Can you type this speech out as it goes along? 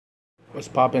What's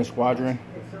poppin', Squadron?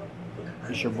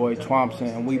 It's your boy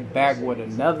Twampson, and we back with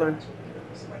another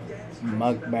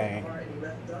mukbang.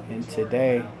 And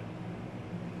today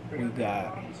we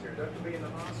got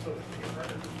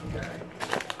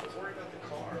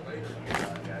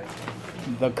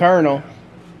the Colonel,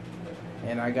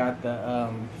 and I got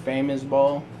the famous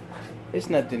bowl. It's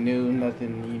nothing new,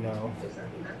 nothing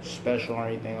special or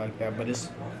anything like that. But it's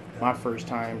my first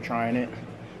time trying it,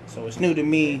 so it's new to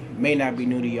me. May not be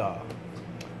new to y'all.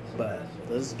 But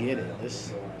let's get it.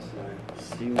 Let's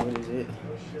see what it is.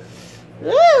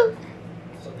 Woo!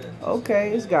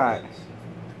 Okay, it's got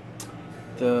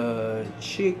the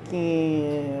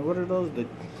chicken. What are those?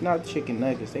 Not chicken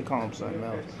nuggets. They call them something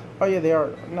else. Oh yeah, they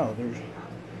are. No, there's.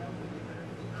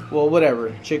 Well,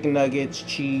 whatever. Chicken nuggets,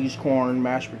 cheese, corn,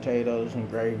 mashed potatoes, and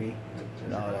gravy,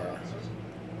 and all that.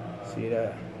 See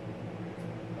that?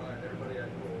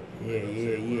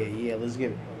 Yeah. Let's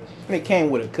get it. And it came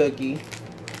with a cookie.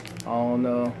 I don't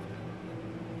know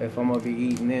if I'm gonna be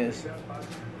eating this.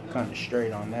 Kind of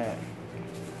straight on that.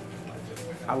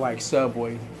 I like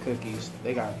Subway cookies.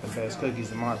 They got the best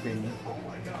cookies in my opinion.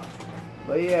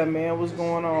 But yeah, man, what's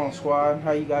going on, squad?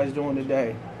 How you guys doing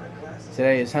today?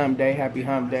 Today is hump day. Happy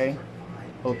hump day.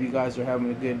 Hope you guys are having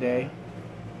a good day.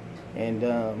 And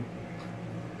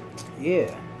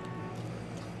yeah.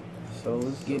 So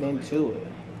let's get into it.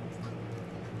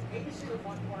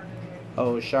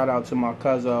 Oh, shout out to my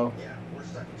cousin,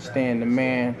 Stan the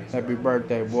man. Happy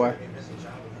birthday, boy.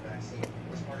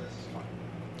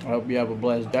 I hope you have a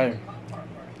blessed day.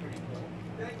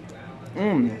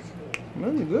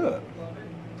 Really good.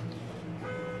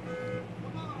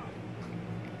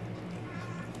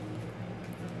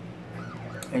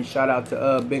 And shout out to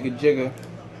Bigga Jigga.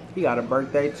 He got a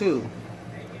birthday too.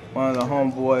 One of the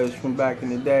homeboys from back in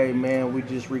the day, man. We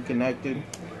just reconnected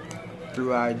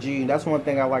through IG. That's one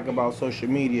thing I like about social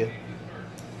media.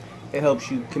 It helps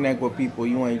you connect with people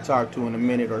you ain't talked to in a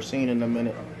minute or seen in a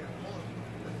minute.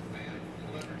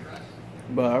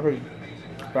 But I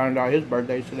found out his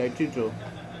birthday's today too, so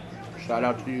shout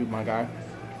out to you, my guy.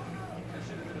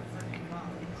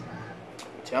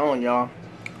 I'm telling y'all,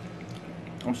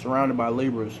 I'm surrounded by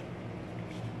Libras.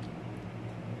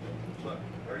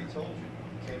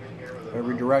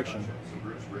 Every direction.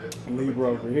 Libra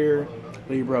over here,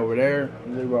 Libra over there,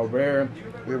 Libra over there,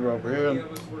 Libra over here.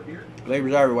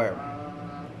 Libras everywhere.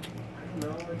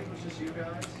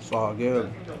 It's all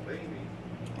good.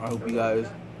 I hope you guys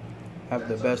have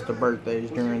the best of birthdays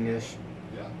during this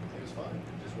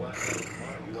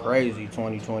crazy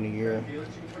 2020 year.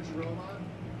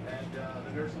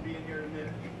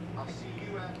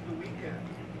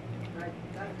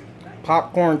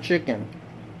 Popcorn chicken.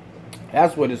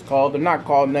 That's what it's called. They're not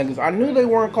called nuggets. I knew they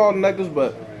weren't called nuggets,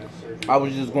 but I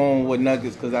was just going with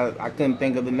nuggets because I couldn't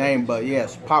think of the name. But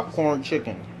yes, popcorn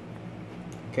chicken.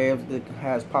 KFC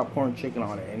has popcorn chicken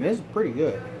on it, and it's pretty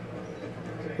good.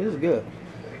 This is good.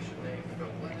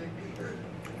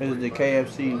 This is the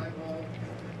KFC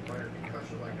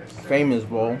famous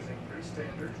bowl,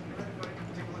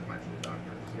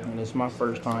 and it's my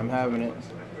first time having it,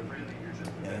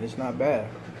 and it's not bad.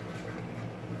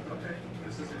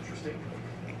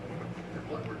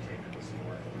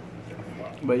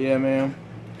 But yeah, man,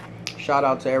 shout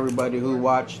out to everybody who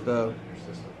watched the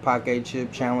Poke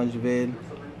Chip Challenge vid.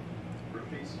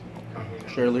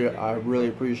 Surely, I really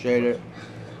appreciate it.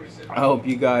 I hope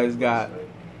you guys got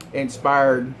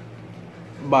inspired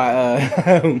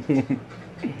by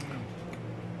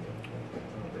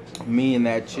me and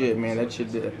that chip, man. That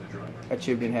chip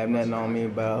didn't have nothing on me,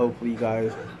 but hopefully you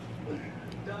guys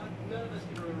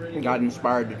got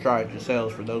inspired to try it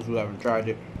yourselves, for those who haven't tried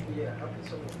it.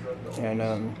 And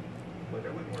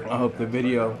I hope the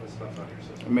video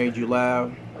made you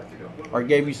laugh or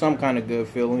gave you some kind of good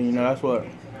feeling. You know, that's what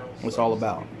it's all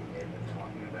about.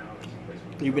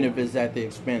 Even if it's at the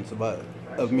expense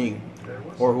of me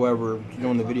or whoever's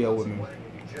doing the video with me.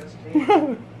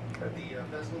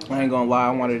 I ain't gonna lie,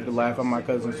 I wanted to laugh at my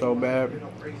cousin so bad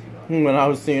when I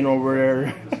was seeing over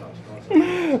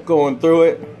there going through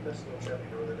it,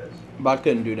 but I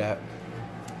couldn't do that.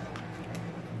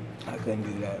 I couldn't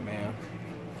do that, man.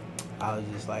 I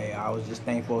was just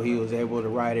thankful he was able to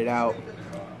ride it out,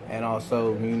 and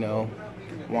also,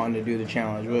 wanted to do the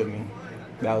challenge with me.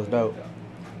 That was dope.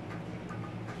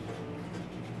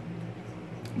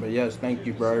 But yes, thank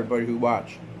you for everybody who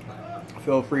watched.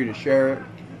 Feel free to share it.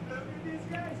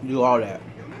 Do all that.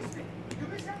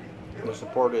 The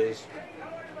support is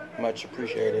much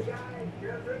appreciated.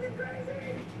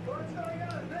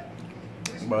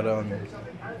 But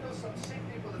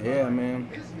yeah, man,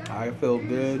 I feel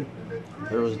good.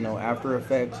 There was no after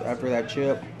effects after that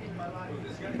chip.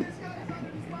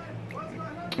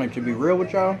 And to be real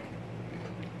with y'all,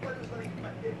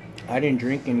 I didn't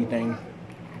drink anything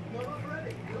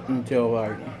until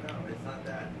like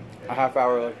a half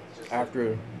hour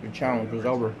after the challenge was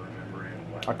over.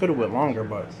 I could have went longer,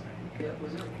 but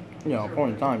you know, at a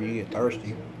point in time you get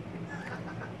thirsty.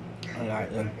 And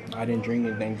I didn't drink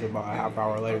anything until about a half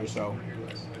hour later, so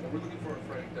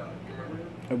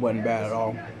it wasn't bad at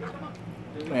all.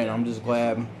 And I'm just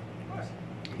glad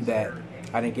that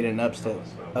I didn't get an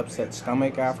upset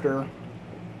stomach after,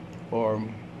 or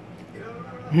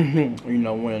you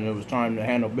know, when it was time to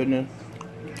handle business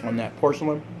on that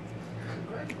porcelain.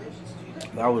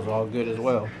 That was all good as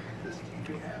well.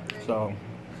 So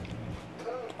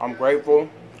I'm grateful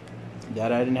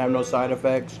that I didn't have no side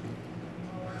effects.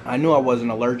 I knew I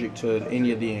wasn't allergic to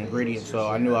any of the ingredients, so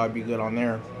I knew I'd be good on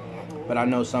there. But I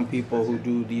know some people who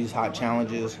do these hot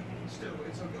challenges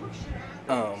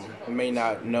may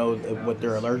not know what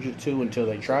they're allergic to until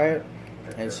they try it.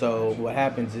 And so what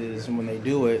happens is when they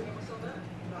do it,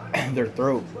 their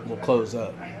throat will close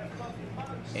up.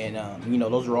 And, you know,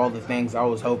 those are all the things I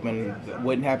was hoping that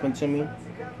wouldn't happen to me.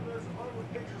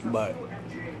 But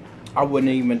I wouldn't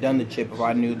have even done the chip if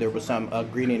I knew there was some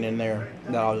ingredient in there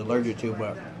that I was allergic to.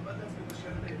 But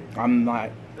I'm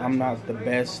not the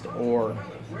best or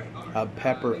a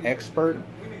pepper expert,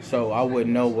 so I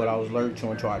wouldn't know what I was allergic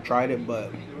to until I tried it.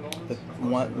 But the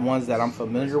ones that I'm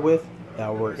familiar with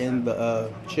that were in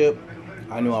the chip,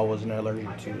 I knew I wasn't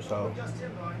allergic to, so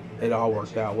it all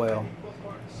worked out well.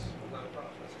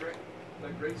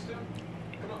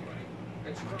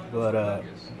 But I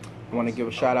want to give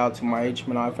a shout out to my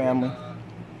H&I family.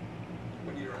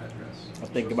 I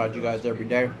think about you guys every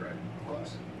day.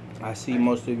 I see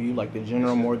most of you like the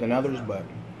general more than others, but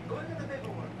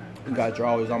you guys are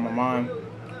always on my mind,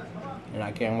 and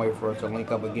I can't wait for us to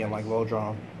link up again like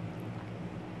Voltron.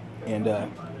 And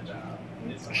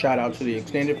shout out to the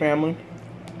extended family.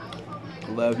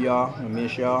 Love y'all. I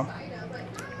miss y'all.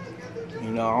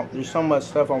 You know, there's so much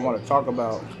stuff I want to talk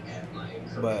about,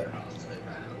 but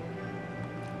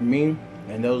me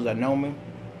and those that know me,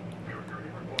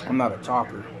 I'm not a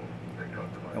talker.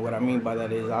 And what I mean by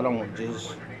that is I don't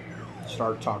just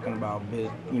start talking about,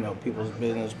 you know, people's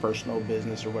business, personal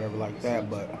business or whatever like that.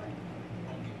 But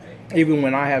even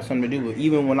when I have something to do with,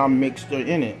 even when I'm mixed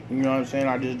in it, you know what I'm saying,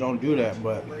 I just don't do that.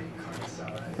 But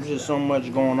there's just so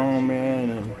much going on, man,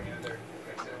 and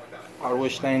I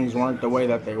wish things weren't the way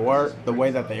that they were, the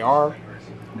way that they are.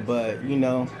 But you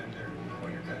know,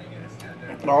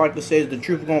 all I like to say is the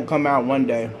truth is gonna come out one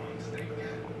day,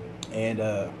 and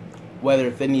whether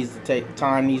if it needs to take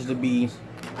time, needs to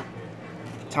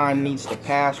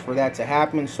pass for that to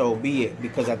happen, so be it.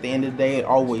 Because at the end of the day, it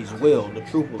always will. The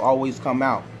truth will always come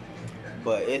out.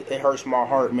 But it hurts my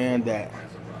heart, man, that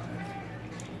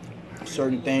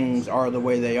certain things are the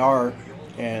way they are,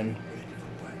 and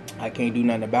I can't do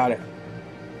nothing about it.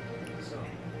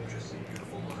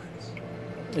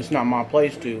 It's not my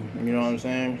place to, you know what I'm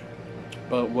saying?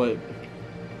 But what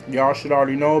y'all should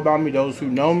already know about me, those who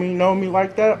know me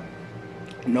like that,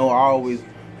 know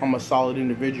I'm a solid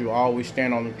individual. I always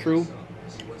stand on the truth,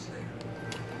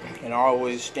 and I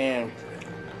always stand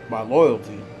by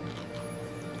loyalty.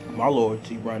 My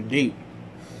loyalty run deep.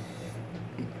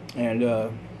 And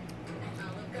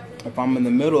if I'm in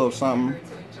the middle of something,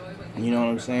 you know what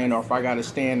I'm saying, or if I gotta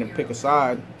stand and pick a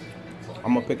side,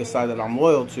 I'm gonna pick a side that I'm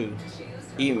loyal to.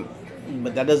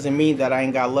 But that doesn't mean that I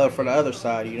ain't got love for the other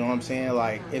side, you know what I'm saying?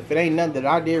 Like, if it ain't nothing that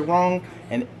I did wrong,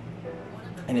 and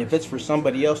if it's for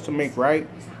somebody else to make right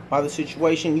by the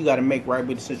situation, you gotta make right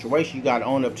with the situation. You gotta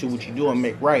own up to what you do and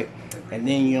make right. And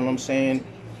then, you know what I'm saying,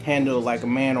 handle it like a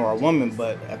man or a woman.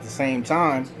 But at the same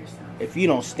time, if you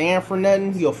don't stand for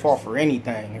nothing, you'll fall for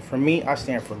anything. And for me, I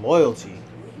stand for loyalty.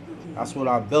 That's what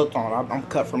I built on. I'm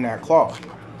cut from that cloth.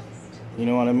 You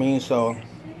know what I mean? So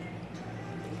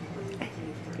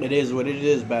it is what it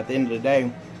is. But at the end of the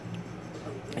day,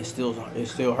 it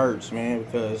still hurts, man,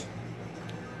 because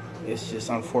it's just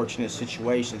unfortunate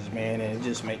situations, man, and it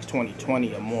just makes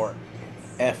 2020 a more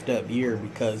effed up year,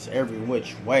 because every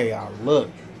which way I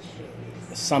look,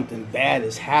 something bad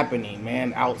is happening,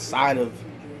 man, outside of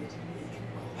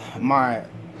my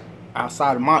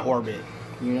orbit,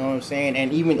 you know what I'm saying,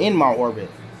 and even in my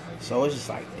orbit. So it's just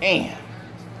like, damn,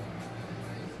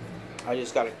 I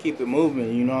just gotta keep it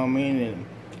moving, you know what I mean, and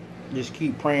just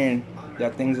keep praying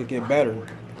that things will get better,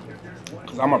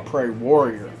 because I'm a prayer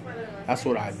warrior. That's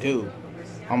what I do.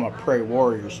 I'm a prayer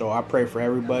warrior. So I pray for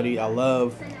everybody I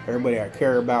love, everybody I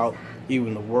care about,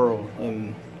 even the world.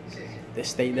 And the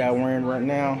state that we're in right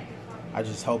now, I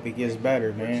just hope it gets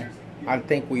better, man. I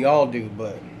think we all do,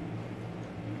 but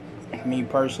me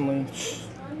personally,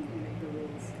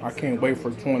 I can't wait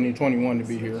for 2021 to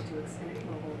be here.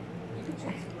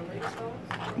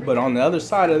 But on the other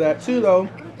side of that too, though,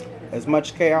 as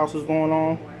much chaos is going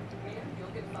on,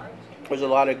 there's a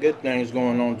lot of good things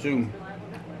going on too.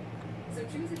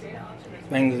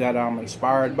 Things that I'm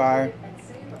inspired by.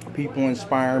 People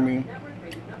inspire me.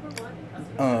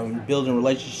 Building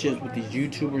relationships with these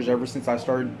YouTubers ever since I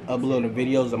started uploading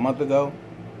videos a month ago.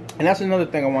 And that's another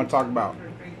thing I want to talk about.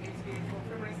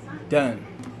 Done.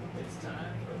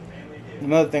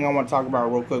 Another thing I want to talk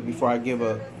about real quick before I give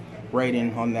a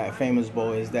rating on that famous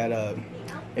boy is that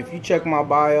if you check my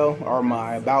bio or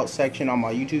my about section on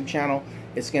my YouTube channel,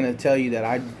 it's going to tell you that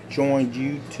I joined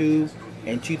YouTube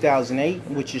in 2008,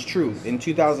 which is true. In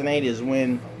 2008 is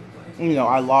when, you know,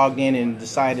 I logged in and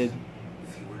decided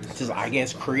to, I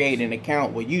guess, create an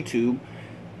account with YouTube.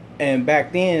 And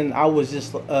back then I was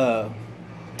just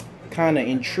kind of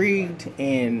intrigued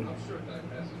and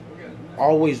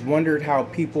always wondered how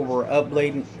people were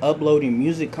uploading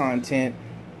music content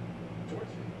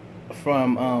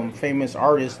from famous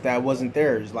artists that wasn't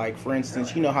theirs. Like, for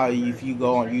instance, you know how if you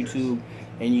go on YouTube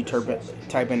and you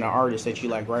type in the artist that you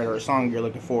like, right, or a song you're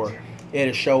looking for,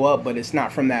 it'll show up, but it's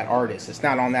not from that artist. It's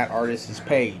not on that artist's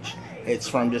page. It's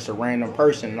from just a random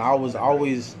person. And I was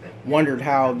always wondered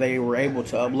how they were able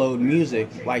to upload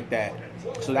music like that.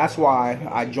 So that's why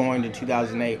I joined in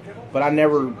 2008. But I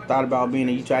never thought about being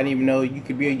a YouTuber. I didn't even know you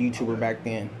could be a YouTuber back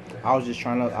then. I was just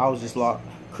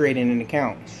creating an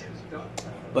account.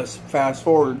 But fast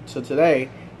forward to today,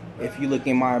 if you look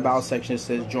in my about section, it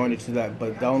says join it to that.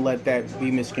 But don't let that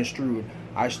be misconstrued.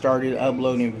 I started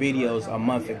uploading videos a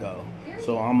month ago.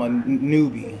 So I'm a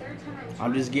newbie.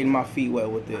 I'm just getting my feet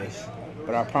wet with this.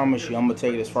 But I promise you, I'm going to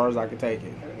take it as far as I can take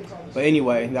it. But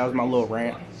anyway, that was my little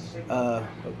rant.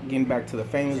 Getting back to the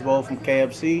famous bowl from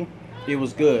KFC, it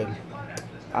was good.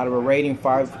 Out of a rating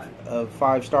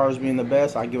 5 stars being the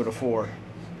best, I give it a 4.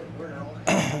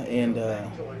 And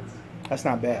that's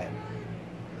not bad.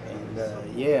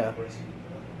 And yeah,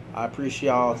 I appreciate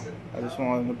y'all. I just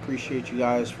want to appreciate you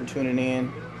guys for tuning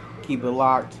in. Keep it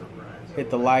locked. Hit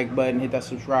the like button, hit that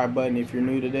subscribe button if you're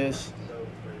new to this.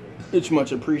 It's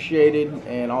much appreciated.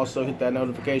 And also hit that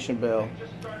notification bell.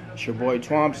 It's your boy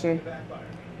Twampson.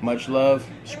 Much love.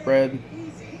 Spread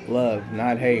love,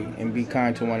 not hate, and be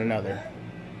kind to one another.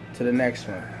 To the next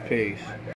one. Peace.